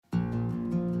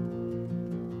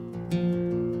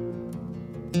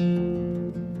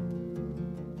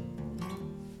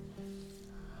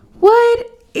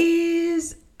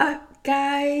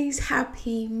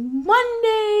Happy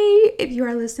Monday! If you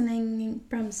are listening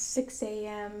from 6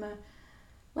 a.m.,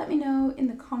 let me know in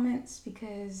the comments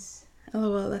because,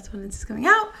 well, that's when it's coming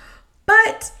out.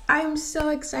 But I'm so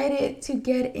excited to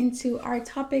get into our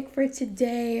topic for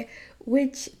today,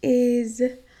 which is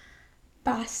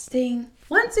fasting.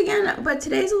 Once again, but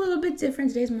today's a little bit different.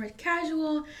 Today's more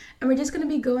casual, and we're just going to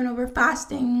be going over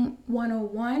fasting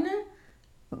 101,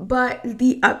 but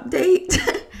the update.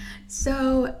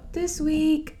 So this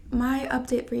week, my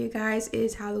update for you guys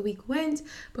is how the week went.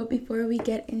 But before we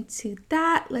get into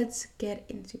that, let's get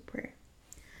into prayer.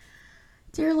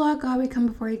 Dear Lord God, we come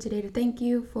before you today to thank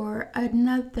you for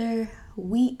another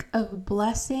week of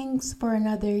blessings, for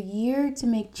another year to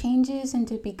make changes and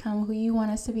to become who you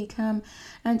want us to become,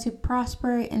 and to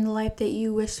prosper in the life that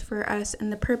you wish for us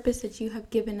and the purpose that you have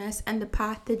given us and the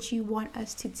path that you want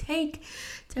us to take.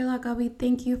 Dear Lord God, we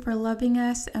thank you for loving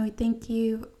us, and we thank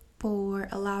you for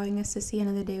allowing us to see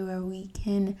another day where we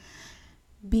can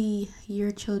be your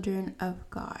children of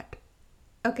God.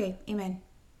 Okay, amen.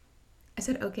 I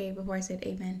said okay before I said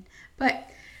amen. But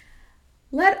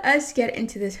let us get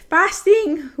into this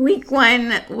fasting week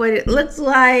 1, what it looks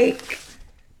like.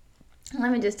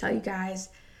 Let me just tell you guys,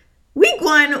 week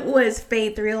 1 was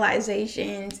faith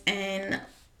realizations and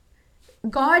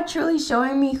God truly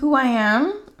showing me who I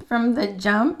am from the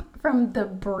jump, from the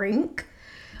brink.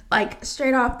 Like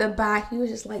straight off the bat, he was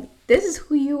just like, this is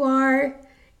who you are.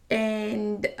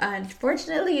 And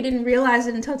unfortunately, you didn't realize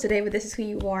it until today, but this is who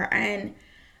you are. And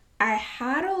I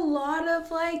had a lot of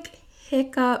like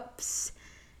hiccups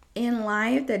in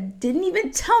life that didn't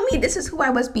even tell me this is who I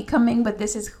was becoming, but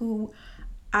this is who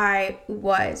I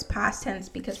was, past tense,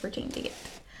 because we're changing it.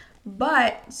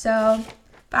 But so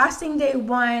fasting day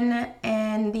 1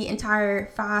 and the entire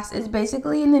fast is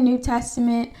basically in the New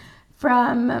Testament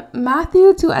from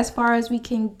Matthew to as far as we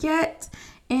can get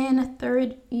in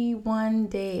 31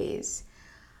 days.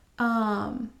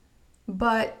 But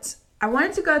I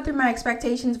wanted to go through my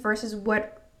expectations versus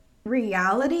what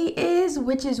reality is,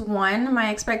 which is 1,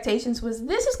 my expectations was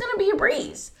this is going to be a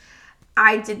breeze.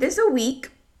 I did this a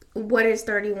week. What is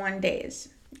 31 days?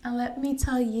 And let me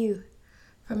tell you,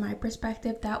 from my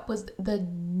perspective, that was the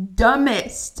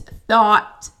dumbest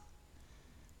thought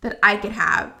that I could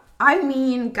have. I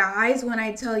mean, guys, when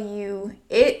I tell you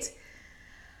it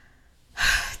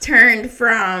turned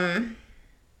from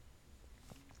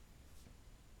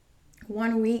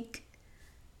 1 week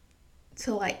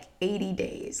to like 80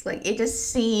 days. Like it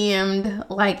just seemed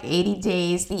like 80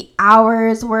 days. The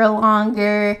hours were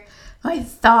longer. My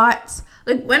thoughts,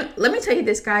 like let me tell you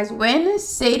this, guys, when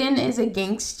Satan is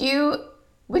against you,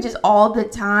 which is all the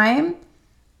time,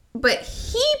 but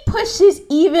he pushes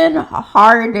even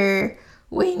harder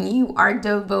when you are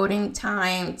devoting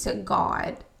time to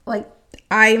God. Like,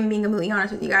 I'm being completely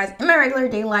honest with you guys. In my regular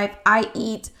day life, I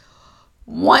eat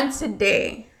once a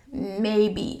day,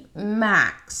 maybe,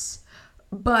 max.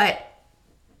 But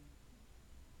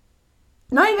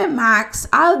not even max.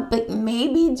 I'll like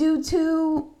maybe do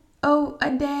 2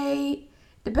 a day.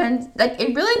 Depends. Like,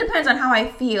 it really depends on how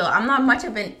I feel. I'm not much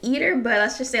of an eater, but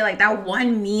let's just say like that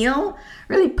one meal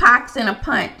really packs in a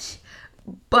punch.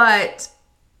 But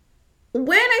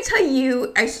when I tell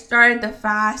you I started the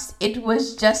fast, it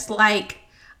was just like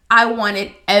I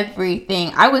wanted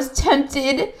everything. I was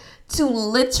tempted to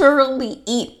literally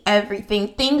eat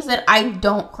everything. Things that I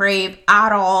don't crave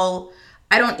at all.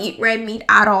 I don't eat red meat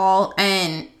at all.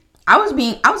 And I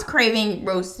was craving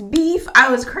roast beef. I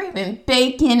was craving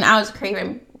bacon. I was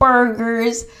craving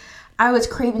burgers. I was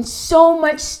craving so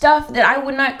much stuff that I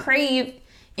would not crave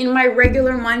in my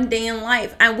regular mundane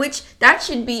life, and which that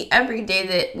should be every day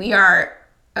that we are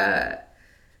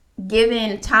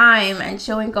given time and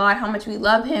showing God how much we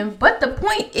love him. But the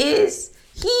point is,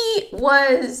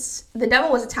 the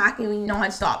devil was attacking me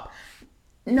nonstop.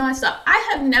 I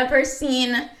have never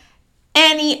seen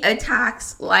any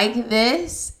attacks like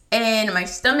this, and my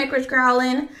stomach was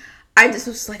growling. I just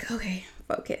was like, okay,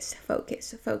 focus.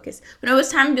 When it was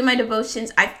time to do my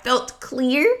devotions, I felt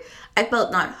clear. I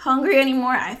felt not hungry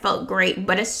anymore. I felt great.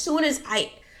 But as soon as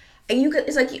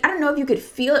it's like, I don't know if you could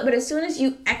feel it, but as soon as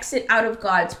you exit out of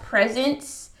God's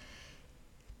presence,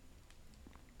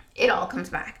 it all comes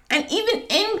back. And even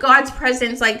in God's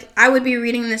presence, like I would be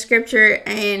reading the scripture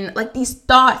and like these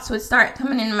thoughts would start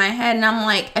coming into my head, and I'm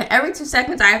like, and every 2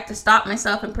 seconds I have to stop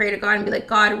myself and pray to God and be like,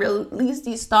 God, release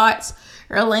these thoughts,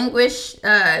 relinquish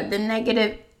the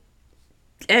negative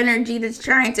energy that's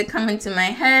trying to come into my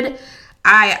head.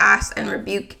 I ask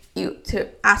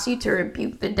you to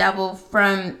rebuke the devil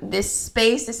from this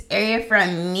space, this area,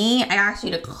 from me. I ask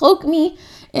you to cloak me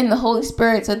in the Holy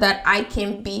Spirit so that I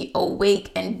can be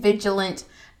awake and vigilant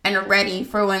and ready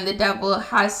for when the devil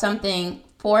has something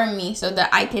for me, so that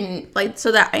I can,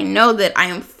 so that I know that I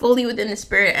am fully within the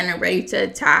spirit and am ready to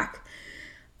attack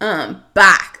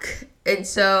back. And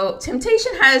so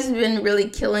temptation has been really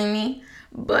killing me,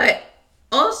 but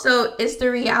also it's the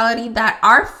reality that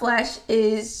our flesh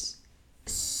is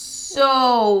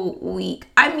so weak.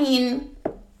 I mean,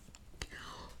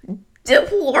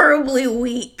 deplorably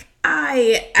weak.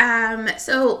 I am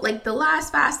so, the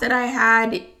last fast that I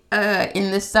had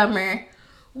in the summer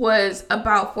was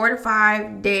about 4 to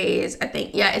 5 days, I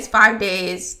think. Yeah, it's 5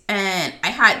 days. And I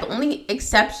had, the only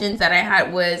exceptions that I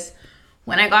had was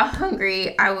when I got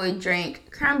hungry, I would drink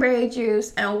cranberry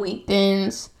juice and wheat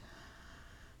thins,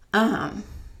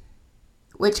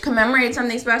 which commemorated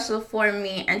something special for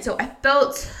me. And so I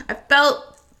felt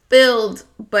filled,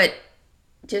 but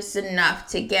just enough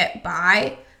to get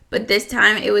by. But this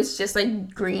time it was just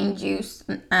like green juice,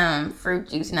 fruit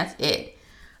juice, and that's it.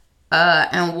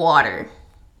 And water.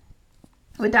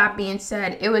 With that being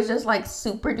said, it was just like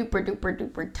super duper duper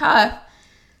duper tough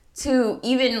to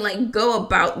even go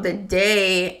about the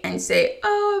day and say,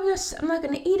 oh, I'm not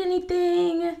gonna eat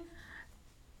anything.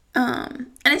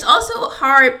 And it's also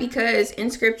hard because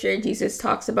in scripture Jesus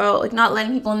talks about not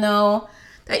letting people know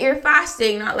that you're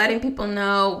fasting, not letting people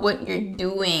know what you're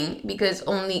doing, because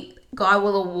only God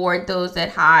will award those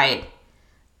that hide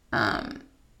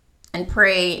and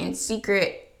pray in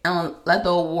secret, and let the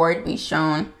award be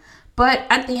shown. But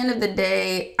at the end of the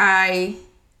day, I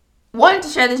wanted to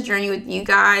share this journey with you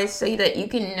guys so that you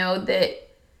can know that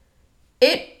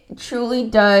it truly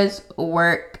does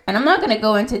work. And I'm not going to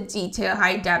go into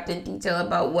high depth and detail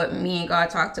about what me and God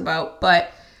talked about,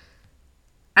 but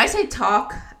I say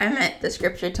talk, I meant the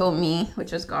scripture told me,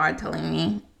 which was God telling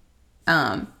me.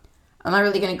 I'm not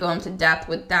really going to go into depth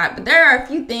with that, but there are a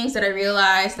few things that I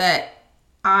realized that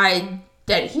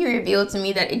he revealed to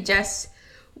me that it just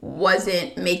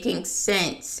wasn't making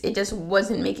sense. It just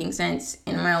wasn't making sense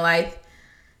in my life.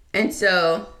 And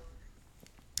so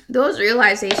those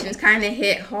realizations kind of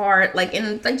hit hard,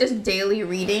 in just daily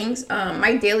readings.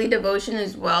 My daily devotion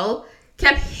as well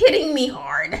kept hitting me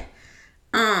hard.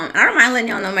 I don't mind letting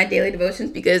y'all know my daily devotions,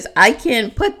 because I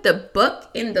can put the book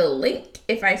in the link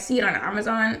if I see it on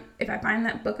Amazon. If I find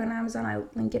that book on Amazon, I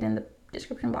link it in the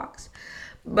description box.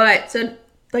 But so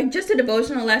just a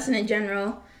devotional lesson in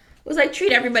general was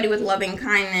treat everybody with loving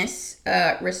kindness,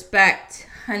 respect,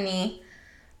 honey.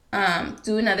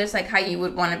 Doing others how you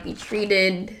would want to be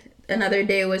treated. Another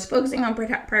day was focusing on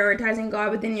prioritizing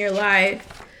God within your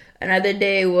life. Another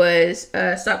day was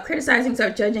stop criticizing,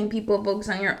 stop judging people, focus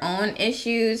on your own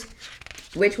issues,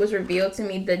 which was revealed to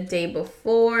me the day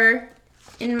before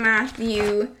in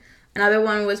Matthew. Another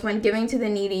one was when giving to the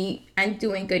needy and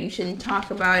doing good, you shouldn't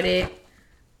talk about it.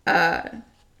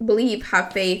 Believe,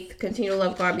 have faith, continue to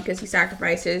love God because he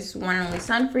sacrificed his one and only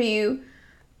son for you.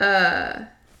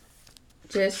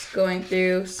 Just going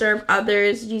through serve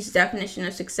others. Jesus' definition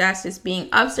of success is being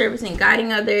of service and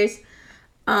guiding others.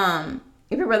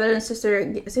 If your brother and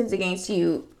sister sins against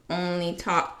you, only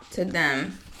talk to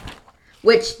them.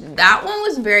 Which, that one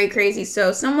was very crazy.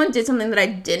 So someone did something that I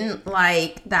didn't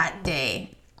like that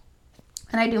day.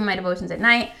 And I do my devotions at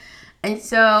night. And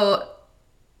so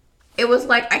it was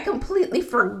I completely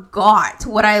forgot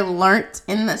what I learned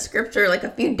in the scripture a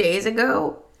few days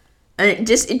ago. And it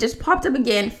just popped up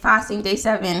again, fasting day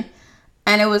 7.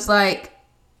 And it was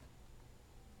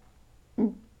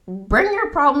bring your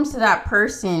problems to that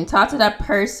person. Talk to that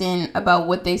person about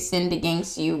what they sinned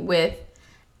against you with.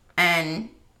 And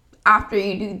after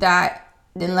you do that,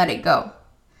 then let it go.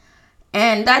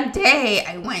 And that day,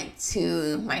 I went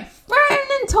to my friend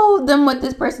and told them what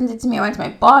this person did to me. I went to my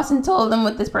boss and told them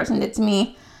what this person did to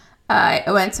me. I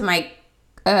went to my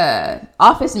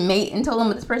office mate and told them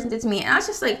what this person did to me. And I was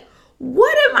just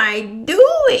what am I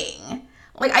doing?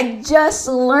 I just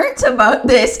learned about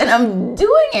this and I'm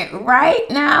doing it right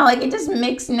now. It just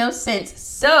makes no sense.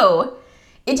 So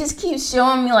it just keeps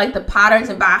showing me the patterns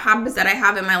and bad habits that I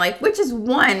have in my life, which is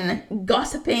one,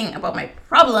 gossiping about my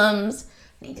problems.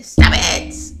 I need to stop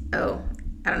it. Oh,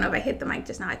 I don't know if I hit the mic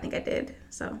just now. I think I did.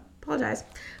 So apologize.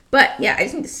 But yeah, I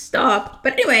just need to stop.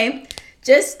 But anyway,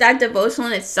 just that devotional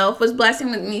in itself was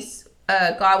blessing with me.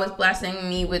 God was blessing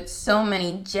me with so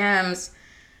many gems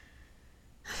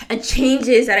and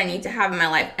changes that I need to have in my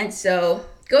life. And so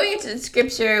going into the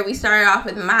scripture, we started off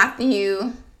with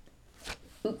Matthew.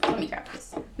 Let me grab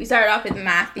this. We started off with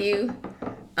Matthew.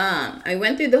 I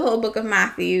went through the whole book of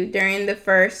Matthew during the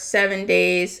first 7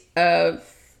 days of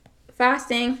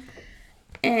fasting.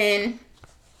 And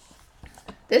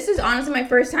this is honestly my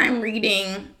first time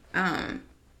reading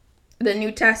the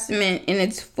New Testament in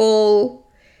its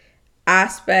full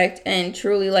aspect and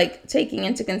truly like taking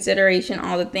into consideration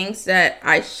all the things that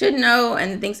I should know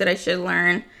and the things that I should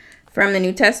learn from the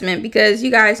New Testament, because you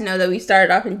guys know that we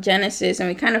started off in Genesis and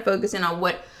we kind of focused in on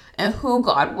what and who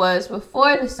God was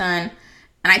before the Son.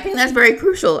 And I think that's very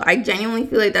crucial. I genuinely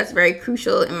feel like that's very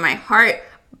crucial in my heart.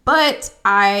 But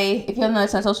if you haven't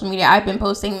noticed on social media, I've been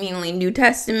posting mainly New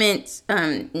Testament,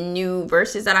 new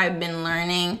verses that I've been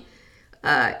learning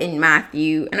in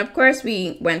Matthew. And of course,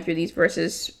 we went through these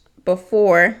verses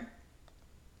before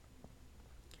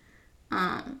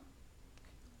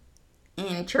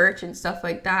in church and stuff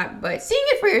like that. But seeing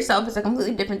it for yourself is a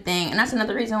completely different thing. And that's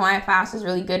another reason why a fast is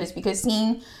really good, is because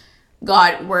seeing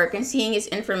God work and seeing his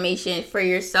information for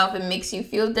yourself, it makes you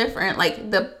feel different.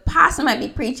 Like the pastor might be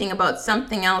preaching about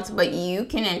something else, but you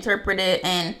can interpret it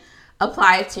and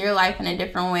apply it to your life in a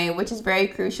different way, which is very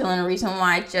crucial and a reason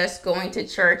why just going to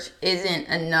church isn't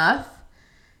enough.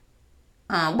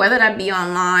 Whether that be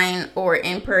online or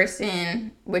in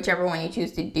person, whichever one you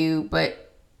choose to do,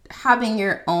 but having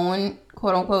your own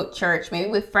quote unquote church,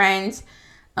 maybe with friends,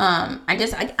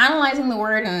 analyzing the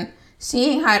word and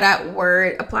seeing how that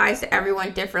word applies to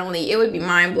everyone differently, it would be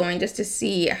mind-blowing just to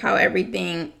see how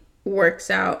everything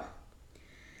works out.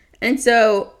 And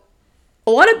so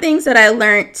a lot of things that I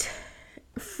learned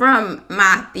from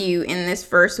Matthew in this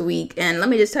first week, and let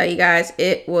me just tell you guys,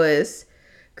 it was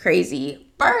crazy.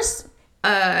 First,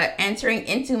 entering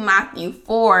into Matthew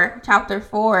 4, chapter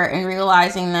 4, and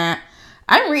realizing that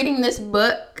I'm reading this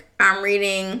book, I'm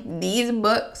reading these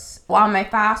books while my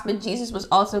fast, but Jesus was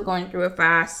also going through a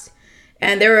fast.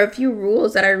 And there were a few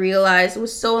rules that I realized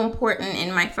was so important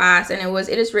in my fast. And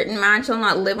it is written, man shall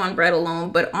not live on bread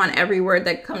alone, but on every word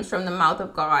that comes from the mouth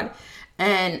of God.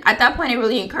 And at that point, it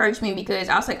really encouraged me, because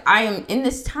I was like, I am in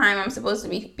this time, I'm supposed to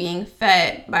be being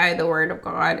fed by the word of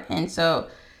God. And so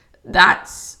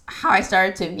that's how I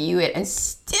started to view it. And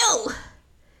still,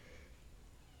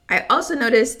 I also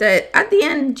noticed that at the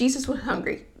end, Jesus was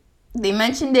hungry. They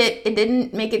mentioned it. It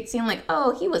didn't make it seem like,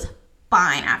 oh, he was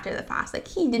fine after the fast. Like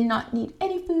he did not need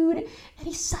any food,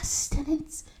 any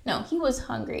sustenance. No, he was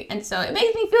hungry. And so it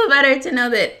makes me feel better to know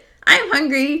that I'm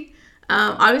hungry.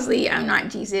 Obviously, I'm not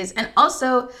Jesus. And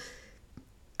also,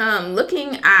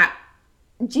 looking at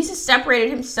Jesus separated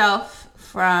himself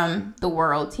from the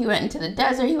world. He went into the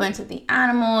desert. He went to the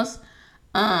animals.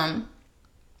 I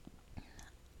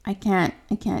can't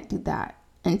do that.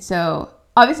 And so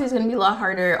obviously it's going to be a lot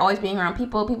harder always being around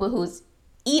people who's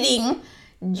eating,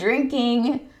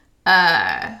 drinking,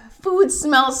 food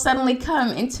smells suddenly come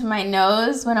into my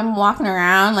nose when I'm walking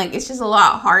around. Like, it's just a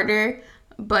lot harder,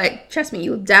 but trust me,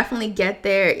 you'll definitely get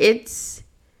there. It's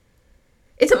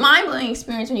a mind-blowing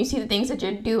experience when you see the things that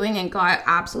you're doing and God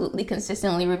absolutely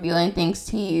consistently revealing things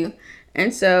to you.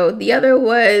 And so the other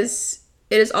was,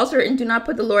 it is also written, do not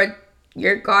put the Lord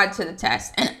your God to the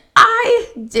test. And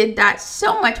I did that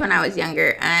so much when I was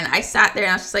younger, and I sat there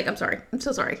and I was just like, I'm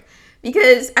so sorry.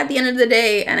 Because at the end of the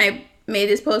day, and I made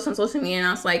this post on social media, and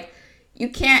I was like, you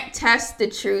can't test the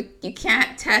truth. You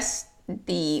can't test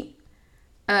the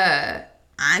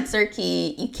answer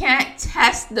key. You can't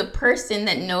test the person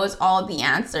that knows all the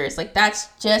answers. Like, that's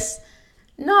just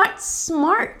not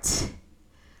smart.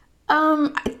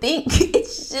 I think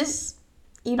it's just,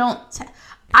 you don't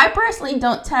I personally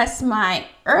don't test my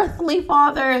earthly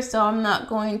father, so I'm not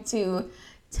going to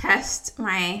test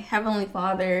my heavenly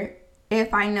father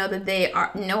if I know that they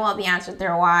know all the answers.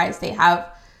 They're wise. They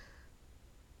have,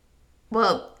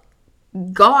 well,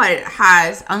 God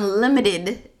has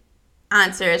unlimited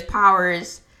answers,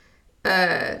 powers,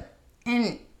 and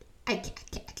I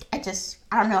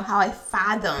don't know how I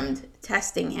fathomed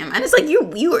testing him. And it's like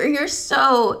you're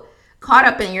so caught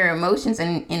up in your emotions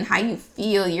and in how you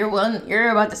feel. You're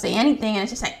about to say anything, and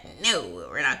it's just like, no,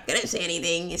 we're not gonna say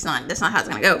anything. That's not how it's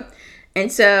gonna go.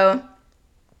 And so,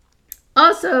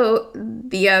 also,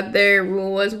 the other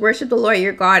rule was worship the Lord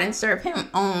your God and serve him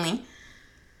only,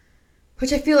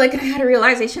 which I feel like I had a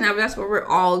realization of. That's what we're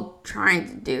all trying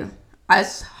to do,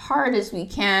 as hard as we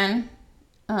can.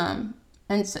 And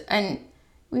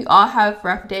we all have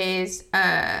rough days.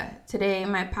 Today,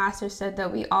 my pastor said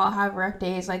that we all have rough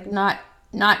days. Like, not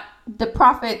the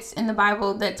prophets in the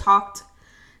Bible that talked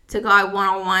to God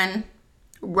one-on-one.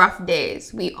 Rough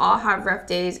days. We all have rough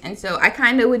days. And so I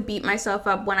kind of would beat myself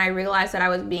up when I realized that I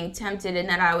was being tempted and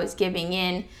that I was giving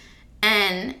in.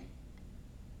 And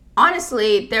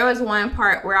honestly, there was one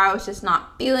part where I was just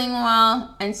not feeling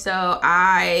well. And so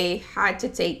I had to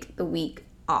take the week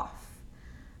off.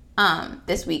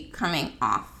 This week coming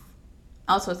off.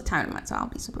 Also, it's the time of the month, so I'll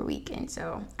be super weak. And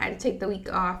so I had to take the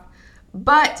week off.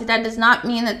 But that does not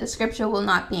mean that the scripture will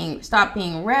not stop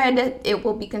being read. It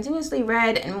will be continuously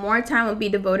read, and more time will be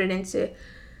devoted into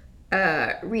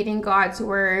reading God's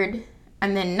word.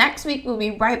 And then next week we'll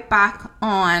be right back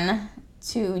on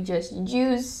to just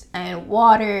juice and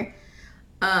water,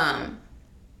 and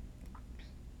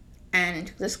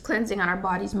just cleansing on our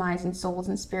bodies, minds, and souls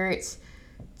and spirits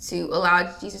to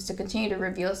allow Jesus to continue to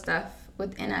reveal stuff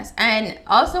within us. And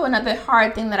also another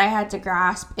hard thing that I had to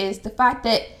grasp is the fact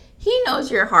that he knows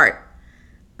your heart.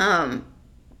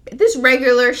 This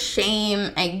regular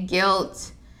shame and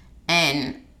guilt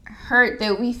and hurt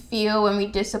that we feel when we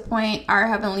disappoint our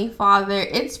Heavenly Father,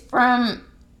 it's from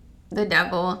the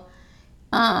devil.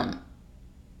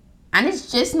 And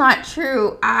it's just not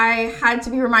true. I had to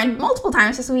be reminded multiple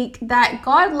times this week that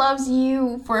God loves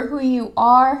you for who you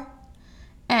are.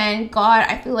 And God,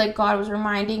 I feel like God was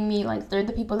reminding me, like they're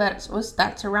the people that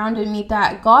surrounded me,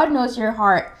 that God knows your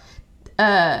heart.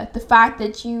 The fact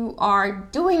that you are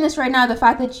doing this right now, the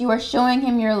fact that you are showing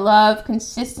him your love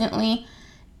consistently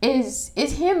is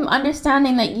him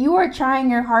understanding that you are trying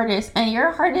your hardest, and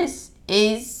your hardest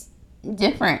is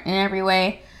different in every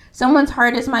way. Someone's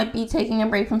hardest might be taking a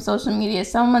break from social media.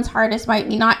 Someone's hardest might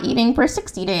be not eating for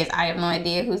 60 days. I have no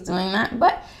idea who's doing that,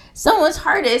 but someone's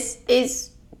hardest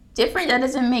is different. That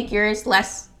doesn't make yours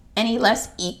any less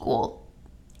equal.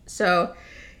 So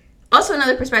also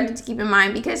another perspective to keep in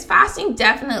mind, because fasting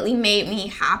definitely made me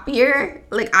happier.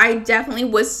 Like I definitely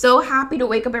was so happy to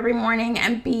wake up every morning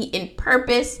and be in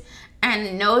purpose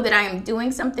and know that I am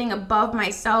doing something above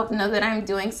myself, know that I'm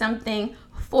doing something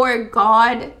for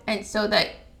God, and so that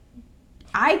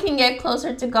I can get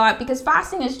closer to God, because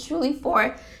fasting is truly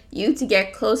for you to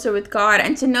get closer with God,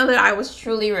 and to know that I was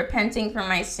truly repenting for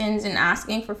my sins and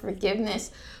asking for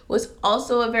forgiveness was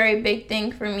also a very big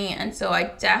thing for me. And so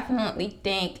I definitely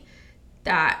think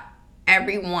that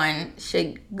everyone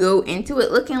should go into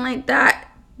it looking like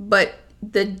that, but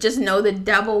just know the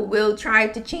devil will try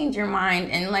to change your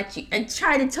mind and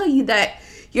try to tell you that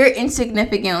you're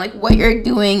insignificant, like what you're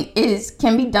doing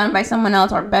can be done by someone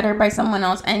else or better by someone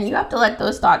else, and you have to let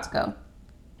those thoughts go.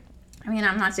 I mean,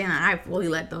 I'm not saying that I fully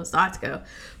let those thoughts go,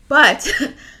 but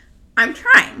I'm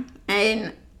trying,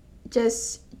 and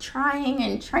just trying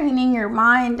and training your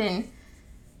mind and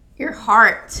your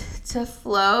heart to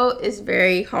flow is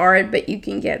very hard, but you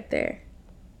can get there.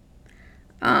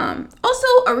 Also,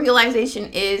 a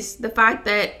realization is the fact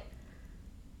that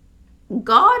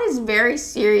God is very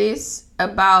serious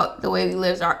about the way we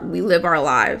live our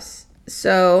lives.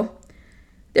 So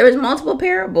there was multiple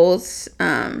parables.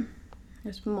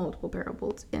 There's multiple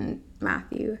parables in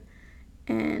Matthew,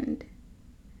 and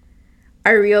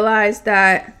I realized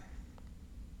that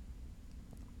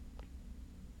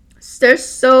there's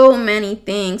so many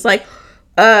things, like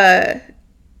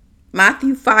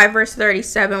Matthew 5 verse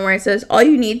 37, where it says all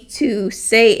you need to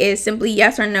say is simply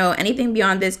yes or no. Anything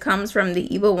beyond this comes from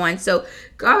the evil one. So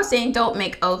God was saying, don't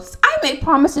make oaths. I make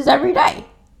promises every day,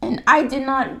 and I did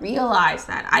not realize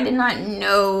that. I did not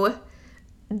know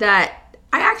that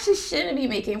I actually shouldn't be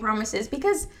making promises,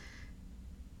 because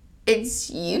it's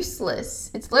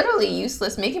useless. It's literally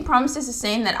useless. Making promises is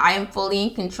saying that I am fully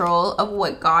in control of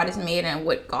what God has made and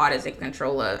what God is in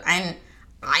control of. And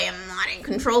I am not in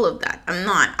control of that. I'm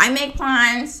not. I make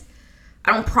plans.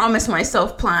 I don't promise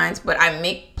myself plans, but I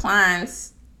make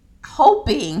plans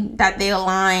hoping that they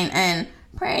align and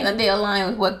praying that they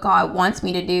align with what God wants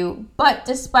me to do. But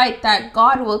despite that,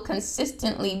 God will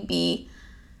consistently be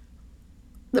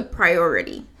the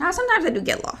priority. Now, sometimes I do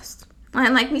get lost.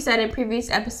 And like we said in previous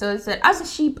episodes, that as a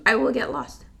sheep, I will get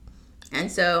lost. And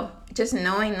so just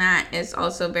knowing that is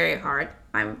also very hard.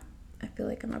 I feel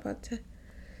like I'm about to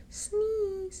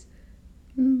sneeze.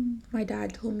 My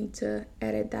dad told me to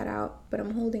edit that out, but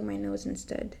I'm holding my nose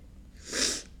instead.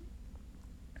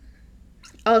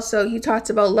 Also, you talked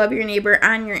about love your neighbor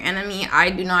and your enemy. I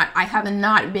have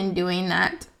not been doing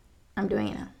that. I'm doing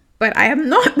it now. But I have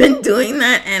not been doing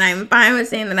that, and I'm fine with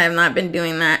saying that I have not been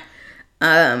doing that.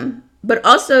 But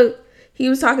also, he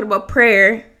was talking about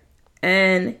prayer,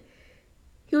 and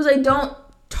he was like, don't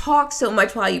talk so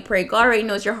much while you pray. God already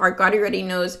knows your heart. God already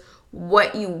knows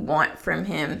what you want from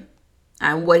him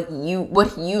and what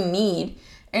you need.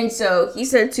 And so he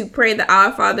said to pray the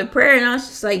Our Father prayer, and I was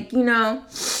just like, when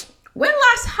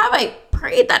last have I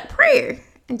prayed that prayer?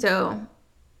 And so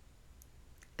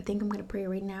I think I'm going to pray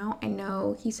right now. I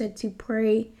know he said to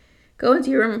pray, go into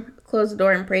your room, close the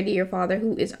door, and pray to your Father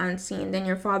who is unseen. Then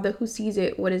your Father who sees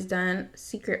what is done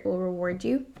secret will reward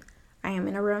you. I am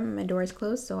in a room, my door is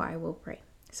closed, so I will pray.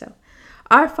 So,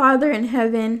 our Father in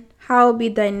heaven, hallowed be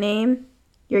thy name.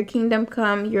 Your kingdom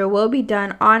come, your will be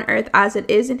done on earth as it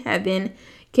is in heaven.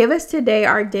 Give us today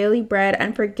our daily bread,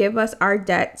 and forgive us our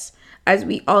debts, as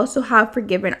we also have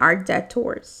forgiven our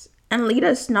debtors. And lead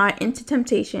us not into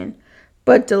temptation,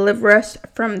 but deliver us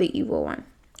from the evil one.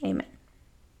 Amen.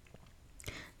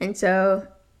 And so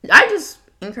I just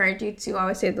encourage you to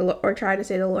always say try to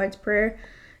say the Lord's Prayer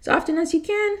as often as you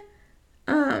can.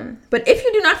 But if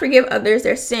you do not forgive others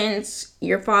their sins,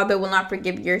 your Father will not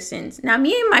forgive your sins. Now,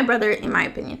 me and my brother, in my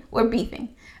opinion, were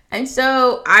beefing. And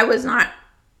so I was not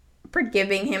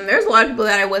forgiving him. There's a lot of people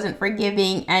that I wasn't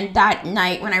forgiving. And that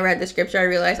night when I read the scripture, I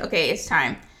realized, okay, it's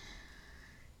time.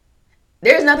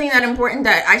 There's nothing that important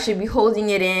that I should be holding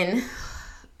it in,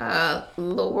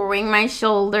 lowering my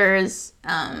shoulders,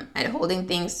 and holding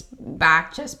things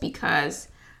back just because.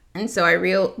 And so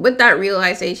with that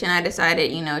realization, I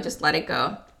decided, just let it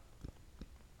go.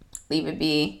 Leave it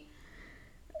be,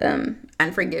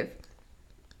 and forgive.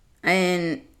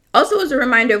 And also as a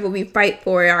reminder of what we fight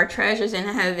for, our treasures in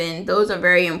heaven, those are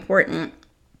very important.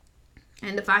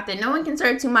 And the fact that no one can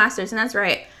serve two masters, and that's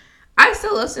right. I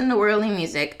still listen to worldly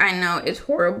music. I know it's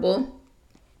horrible.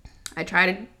 I try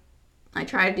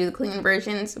to do the clean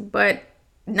versions, but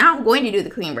now I'm going to do the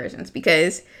clean versions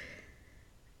because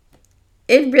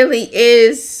it really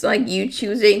is like you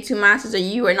choosing two masters, or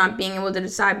you are not being able to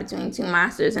decide between two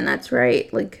masters. And that's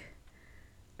right. Like,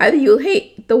 either you'll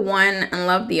hate the one and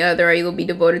love the other, or you will be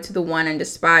devoted to the one and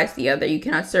despise the other. You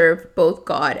cannot serve both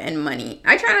God and money.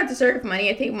 I try not to serve money.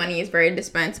 I think money is very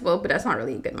indispensable, but that's not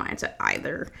really a good mindset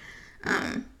either.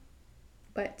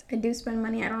 But I do spend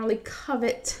money. I don't really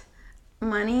covet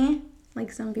money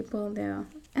like some people do.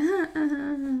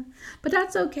 But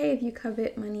that's okay if you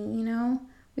covet money,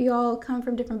 We all come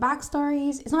from different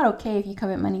backstories. It's not okay if you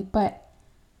covet money, but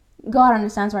God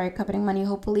understands why you're coveting money.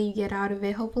 Hopefully you get out of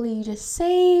it. Hopefully you just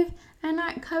save and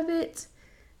not covet.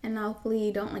 And hopefully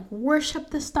you don't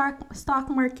worship the stock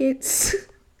markets.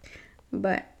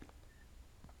 But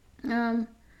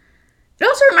it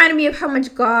also reminded me of how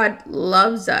much God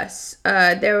loves us.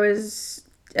 There was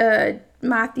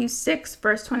Matthew 6,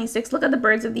 verse 26. Look at the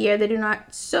birds of the air. They do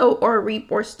not sow or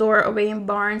reap or store away in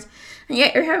barns, and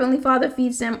yet your heavenly Father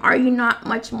feeds them. Are you not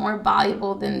much more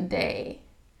valuable than they?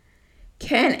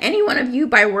 Can any one of you,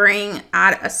 by worrying,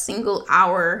 add a single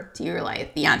hour to your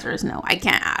life? The answer is no. I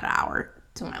can't add an hour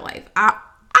to my life at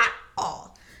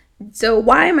all. So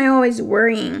why am I always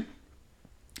worrying?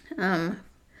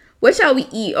 What shall we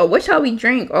eat, or what shall we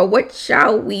drink, or what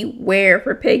shall we wear?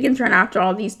 For pagans run after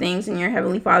all these things, and your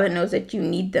heavenly Father knows that you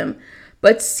need them.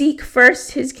 But seek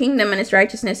first his kingdom and his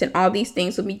righteousness, and all these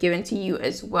things will be given to you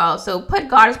as well. So put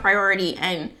God as priority,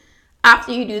 and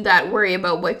after you do that, worry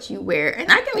about what you wear. And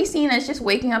that can be seen as just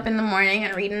waking up in the morning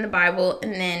and reading the Bible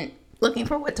and then looking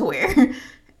for what to wear.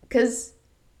 Because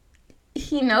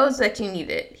he knows that you need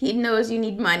it. He knows you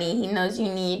need money. He knows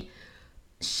you need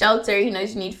shelter. He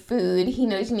knows you need food. He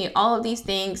knows you need all of these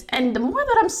things. And the more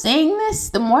that I'm saying this,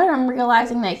 the more I'm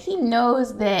realizing that he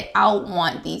knows that I'll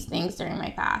want these things during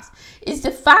my fast. It's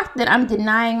the fact that I'm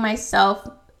denying myself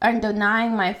and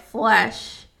denying my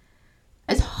flesh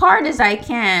as hard as I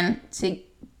can to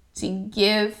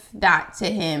give that to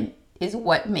him is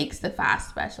what makes the fast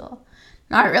special.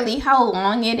 Not really how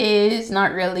long it is,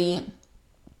 not really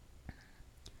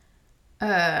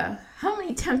how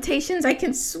many temptations I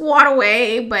can swat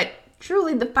away, but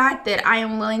truly the fact that I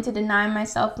am willing to deny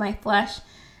myself, my flesh,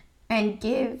 and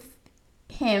give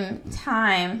him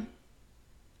time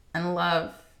and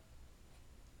love.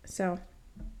 So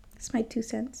that's my 2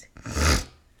 cents.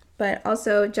 But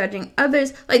also judging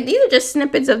others. These are just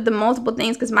snippets of the multiple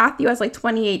things, because Matthew has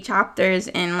 28 chapters,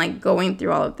 and going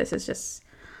through all of this is just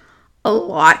a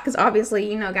lot, because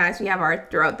obviously, guys, we have our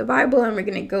throughout the Bible, and we're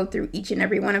going to go through each and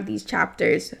every one of these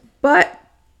chapters. But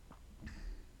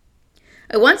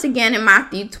once again, in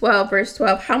Matthew 12, verse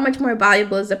 12, how much more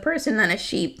valuable is a person than a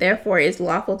sheep? Therefore, it is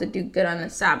lawful to do good on the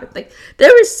Sabbath.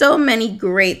 There were so many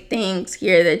great things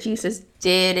here that Jesus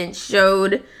did and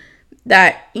showed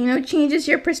that, changes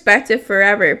your perspective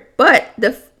forever. But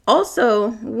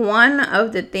also one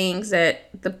of the things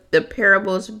that the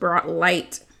parables brought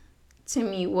light to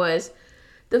me was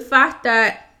the fact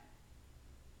that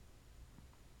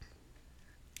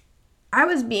I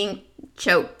was being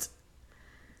choked.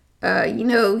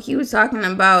 He was talking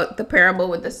about the parable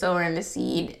with the sower and the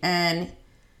seed, and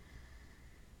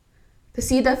the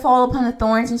seed that fell upon the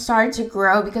thorns and started to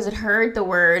grow because it heard the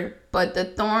word, but the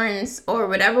thorns, or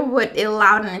whatever what it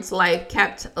allowed in its life,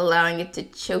 kept allowing it to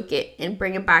choke it and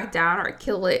bring it back down or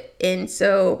kill it. And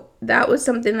so that was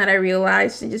something that I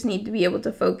realized I just need to be able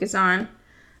to focus on.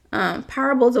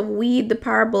 Parables of weed, the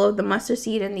parable of the mustard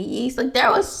seed and the yeast.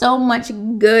 There was so much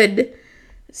good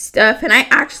stuff. And I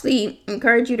actually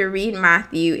encourage you to read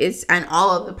Matthew and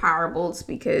all of the parables,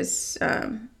 because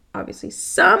obviously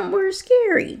some were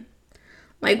scary.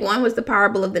 Like, one was the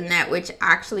parable of the net, which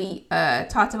actually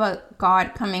talks about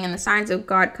God coming and the signs of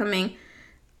God coming.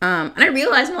 And I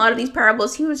realized in a lot of these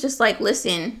parables, he was just like,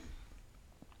 listen,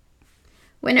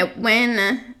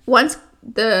 once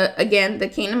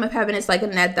the kingdom of heaven is like a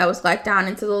net that was let down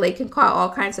into the lake and caught all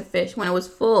kinds of fish. When it was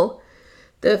full,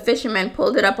 the fishermen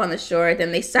pulled it up on the shore.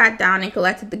 Then they sat down and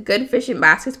collected the good fish in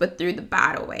baskets, but threw the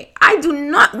bad away. I do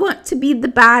not want to be the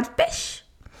bad fish.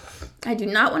 I do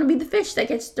not want to be the fish that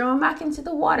gets thrown back into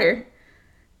the water.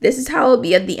 This is how it will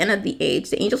be at the end of the age.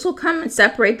 The angels will come and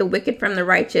separate the wicked from the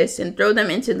righteous and throw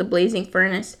them into the blazing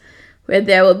furnace, where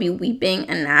there will be weeping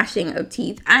and gnashing of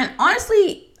teeth. And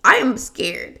honestly, I am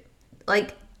scared.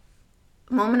 Like,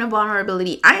 moment of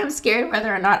vulnerability. I am scared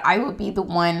whether or not I will be the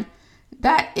one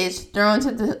that is thrown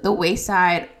to the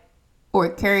wayside or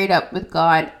carried up with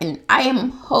God. And I am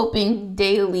hoping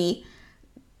daily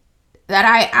that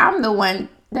I am the one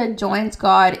that joins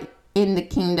God in the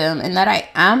kingdom, and that I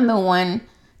am the one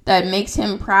that makes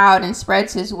him proud and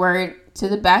spreads his word to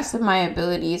the best of my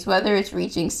abilities, whether it's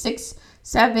reaching 6,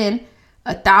 7,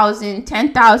 1,000,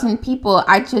 10,000 people.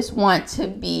 I just want to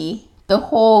be, the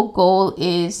whole goal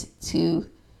is to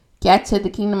get to the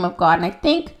kingdom of God. And I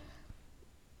think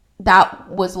that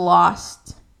was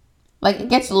lost. Like, it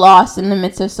gets lost in the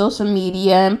midst of social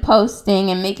media and posting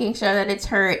and making sure that it's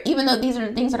heard, even though these are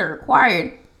the things that are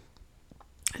required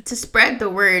to spread the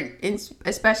word,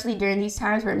 especially during these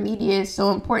times where media is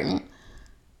so important.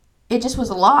 It just was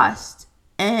lost.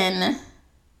 And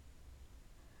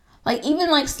like, even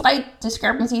like slight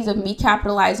discrepancies of me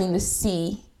capitalizing the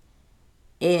C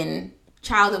in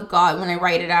child of God when I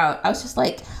write it out, I was just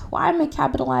like, why am I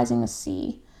capitalizing the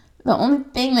C? The only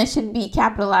thing that should be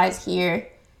capitalized here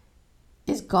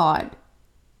is God.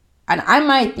 And I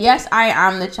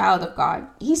am the child of God.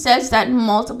 He says that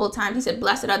multiple times. He said,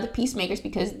 blessed are the peacemakers,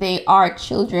 because they are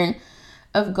children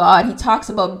of God. He talks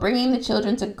about bringing the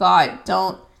children to God.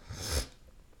 Don't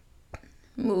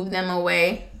move them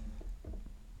away.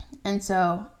 And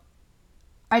so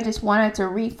I just wanted to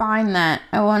refine that.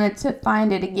 I wanted to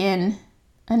find it again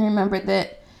and remember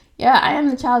that, yeah, I am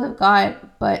the child of God,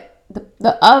 but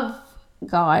the of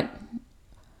God,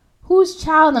 whose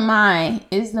child am I,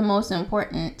 is the most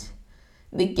important.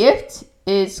 The gift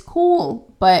is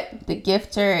cool, but the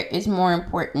gifter is more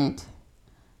important.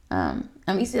 And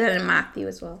we see that in Matthew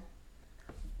as well.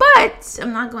 But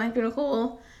I'm not going through the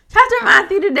whole chapter of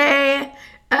Matthew today.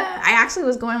 I actually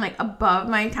was going like above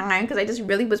my time because I just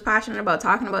really was passionate about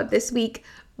talking about this week.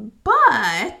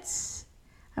 But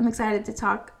I'm excited to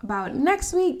talk about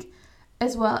next week,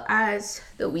 as well as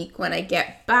the week when I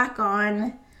get back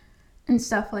on and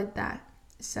stuff like that.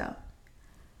 So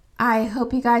I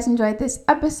hope you guys enjoyed this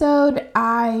episode.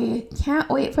 I can't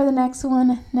wait for the next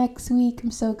one next week.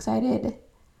 I'm so excited.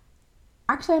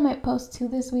 Actually, I might post 2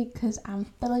 this week because I'm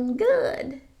feeling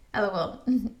good. LOL.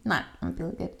 Not I'm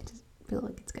feeling good. I just feel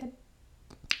like it's good.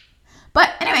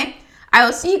 But anyway, I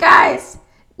will see you guys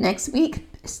next week.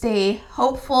 Stay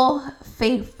hopeful,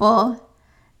 faithful,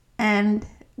 and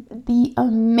the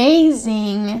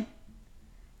amazing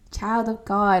child of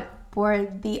God for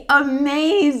the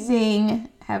amazing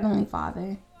Heavenly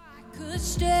Father. I could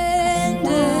stand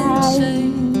and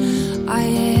say I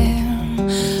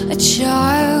am a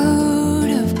child